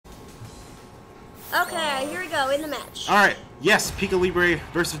Okay, here we go in the match. Alright, yes, Pikachu Libre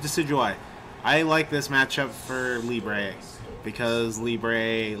versus Decidueye. I like this matchup for Libre because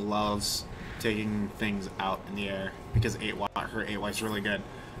Libre loves taking things out in the air because her 8Y is really good.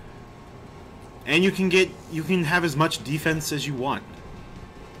 And you can have as much defense as you want.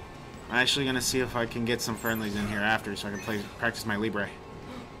 I'm actually gonna see if I can get some friendlies in here after so I can practice my Libre.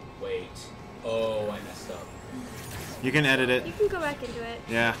 Wait. Oh, I messed up. You can edit it. You can go back into it.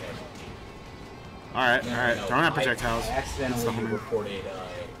 Yeah. Alright, alright. No, Throwing out projectiles. I accidentally reported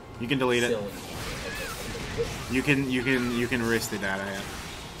you can delete it. Silly. You can erase the data, yeah.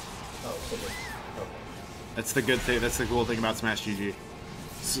 Oh, so okay. That's the good thing. That's the cool thing about Smash GG.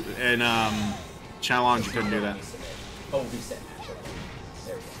 And Challenge, you couldn't do that. Oh, reset match. Okay.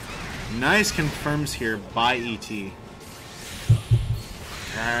 There we go. Nice confirms here by ET.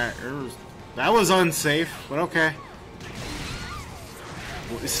 That was unsafe, but okay.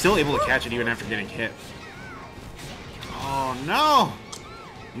 Still able to catch it even after getting hit. Oh no!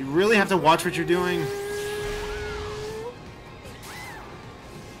 You really have to watch what you're doing.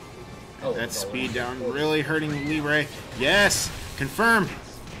 Oh, that speed down really hurting Libre. Yes! Confirm!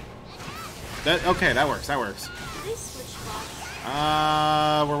 Okay, that works, that works. Did they switch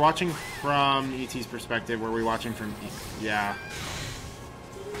spots? We're watching from ET's perspective. Were we watching from yeah.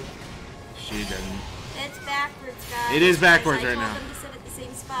 She didn't. It's backwards, guys. It is backwards I right now. told them to sit at the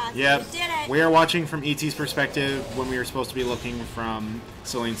same spot. Yep. They did it. We are watching from ET's perspective when we were supposed to be looking from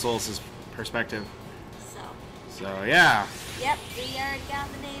CillianSoulus' perspective. So yeah. Yep, we already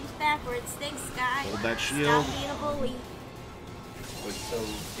got the names backwards. Thanks, guys. Hold that shield. Stop being a bully. Wait, so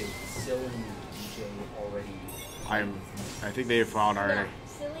did Sil and DJ already... I think they fought already.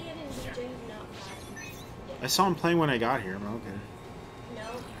 No, Cillian and DJ have not fought. I saw him playing when I got here, but okay. No.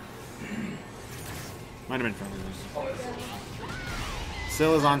 Might have been friendly then.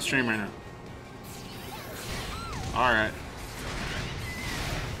 Still is on stream right now. Alright.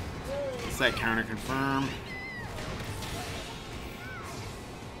 What's that counter confirm?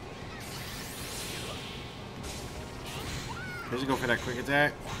 Here's go for that quick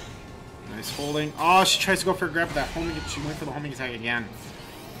attack. Nice holding. Oh, she tries to go for a grab that homing. She went for the homing attack again.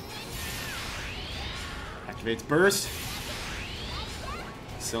 Activates burst.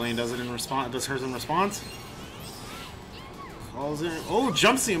 Cillian does it in response. Does hers in response. Calls in. Oh,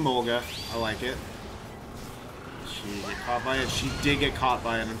 jumps the Emolga. I like it. She get caught by it. She did get caught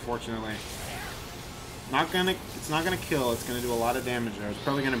by it, unfortunately. It's not gonna kill. It's gonna do a lot of damage there. It's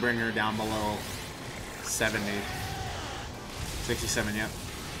probably gonna bring her down below 70. 67, yep.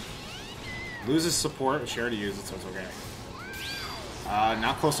 Loses support. She already used it, so it's okay.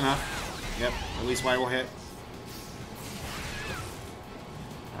 Not close enough. Yep, at least Y will hit.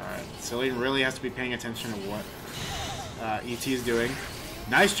 Alright, Cillian really has to be paying attention to what ET is doing.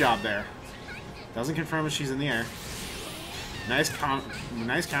 Nice job there. Doesn't confirm if she's in the air. Nice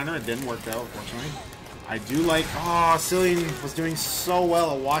counter. It didn't work though, unfortunately. I do like... Oh, Cillian was doing so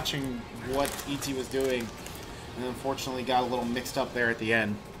well at watching what ET was doing. And unfortunately got a little mixed up there at the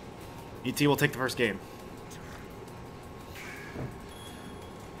end. ET will take the first game.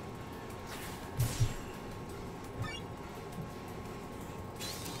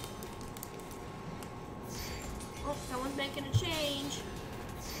 Oh, someone's making a change.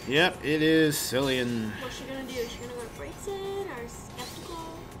 Yep, it is Cillian. What's she gonna do? Is she gonna go to Braixen or Skeptical?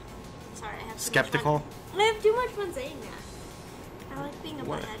 Sorry, I have too Skeptical? much fun. I have too much fun saying that. I like being a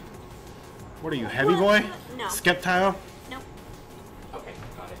butthead. What are you, heavy boy? No. Skeptile? Nope. Okay,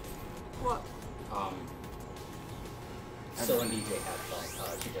 got it. What? Sil and DJ had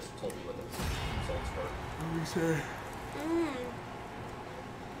fun. She just told me what the results were. Let me see.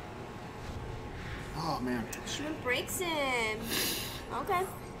 Oh, man. She went Braixen. Okay.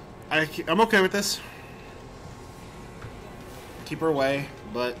 I'm okay with this. Keep her away,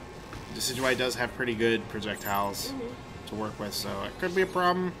 but Decidueye does have pretty good projectiles to work with, so it could be a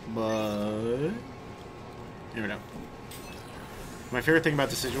problem, but you never know. My favorite thing about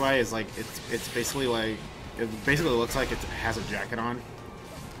Decidueye is like it's basically like it basically looks like it has a jacket on.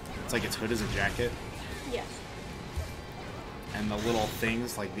 It's like its hood is a jacket. Yes. And the little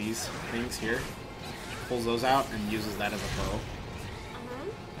things like these things here, pulls those out and uses that as a bow.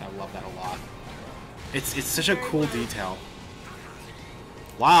 I love that a lot. It's such a cool detail.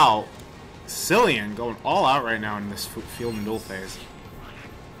 Wow, Cillian going all out right now in this field and duel phase.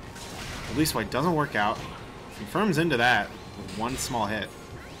 At least why it doesn't work out. Confirms into that with one small hit.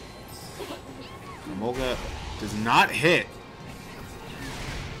 Emolga does not hit.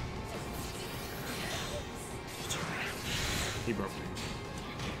 He broke me.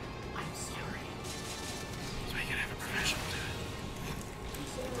 I'm sorry. So I can have a professional do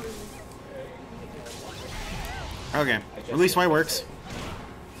it. Okay. Release Y works.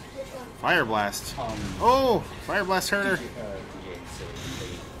 Fire Blast. Oh! Fire Blast hurt her.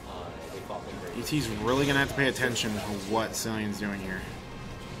 ET's really gonna have to pay attention to what Cillian's doing here.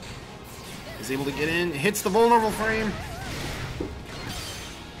 He's able to get in, hits the vulnerable frame.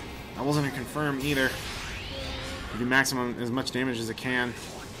 That wasn't a confirm either. Do maximum as much damage as it can.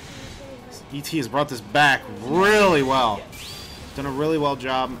 ET has brought this back really well. Done a really well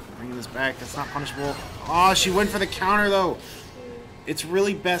job bringing this back. That's not punishable. Oh, she went for the counter though. It's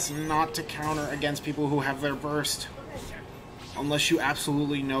really best not to counter against people who have their burst. Unless you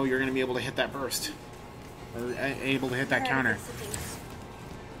absolutely know you're going to be able to hit that burst. Or able to hit that counter.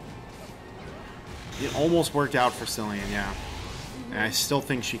 It almost worked out for Cillian, yeah. And I still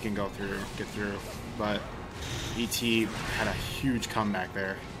think she can get through. But ET had a huge comeback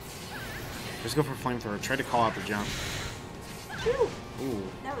there. Just go for flamethrower. Try to call out the jump. Ooh.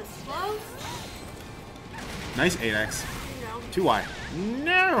 That was close. Nice 8x. 2Y.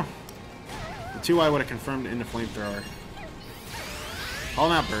 No! The 2Y would have confirmed into flamethrower.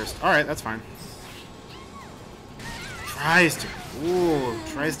 Calling out burst. Alright, that's fine. Tries to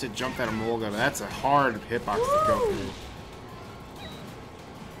jump that Emolga, but that's a hard hitbox to go through.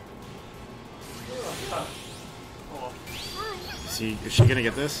 Is she gonna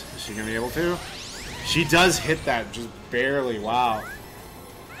get this? Is she gonna be able to? She does hit that just barely. Wow.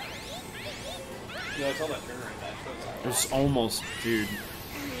 Yeah, I saw that turn right back. It was almost, dude.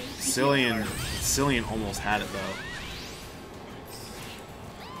 Cillian almost had it though.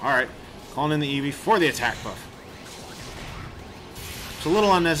 Alright, calling in the Eevee for the attack buff. It's a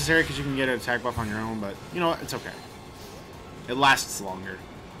little unnecessary because you can get an attack buff on your own, but you know what? It's okay. It lasts longer.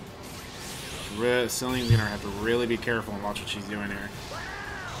 Cillian's gonna have to really be careful and watch what she's doing here.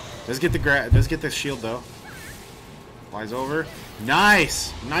 Does get the shield though. Flies over.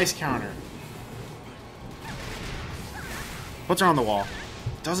 Nice! Nice counter. Puts her on the wall.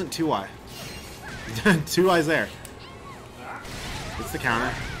 Doesn't 2Y. 2Y's there. It's the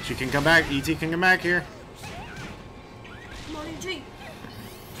counter. She can come back. ET can come back here. Come on, EG.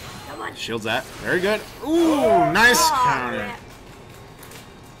 Come on. Shields that. Very good. Ooh, nice counter. Yeah.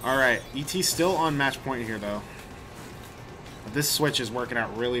 Alright, ET's still on match point here though. But this switch is working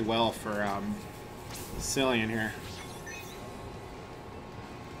out really well for Cillian here.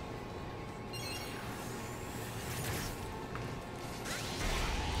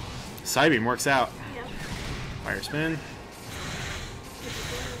 Psybeam works out. Yep. Fire spin.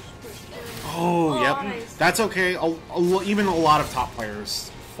 Oh, yep. Nice. That's okay. Even a lot of top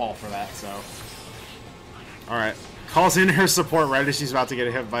players fall for that, so. Alright. Calls in her support right as she's about to get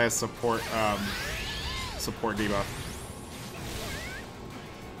hit by a support debuff.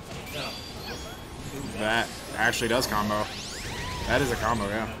 That actually does combo. That is a combo,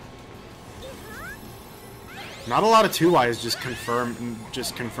 yeah. Not a lot of 2Ys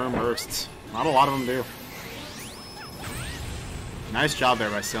just confirm bursts. Not a lot of them do. Nice job there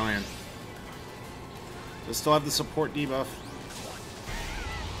by Cillian. Does still have the support debuff.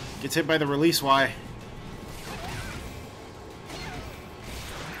 Gets hit by the release Y.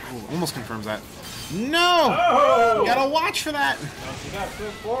 Ooh, almost confirms that. No! Oh! You gotta watch for that! No, she got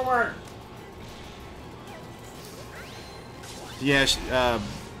pushed forward. Yeah,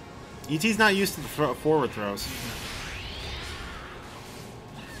 ET's not used to the forward throws.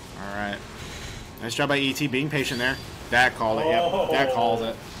 Alright. Nice job by ET being patient there. That called it, yep. That calls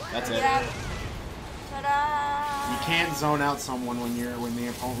it. That's it. Yep. Ta-da! You can't zone out someone when the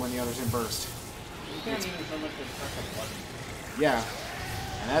other's in burst. You can't even so much as press a button. Yeah.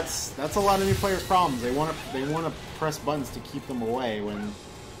 And that's a lot of new players' problems. They wanna press buttons to keep them away when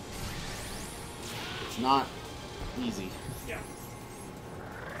it's not easy. Yeah.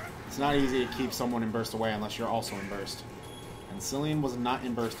 It's not easy to keep someone in burst away unless you're also in burst. And Cillian was not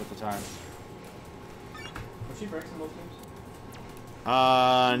in burst at the time. Was she Braixen both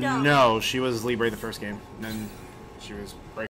games? No, she was Libre the first game. And then she was Braixen.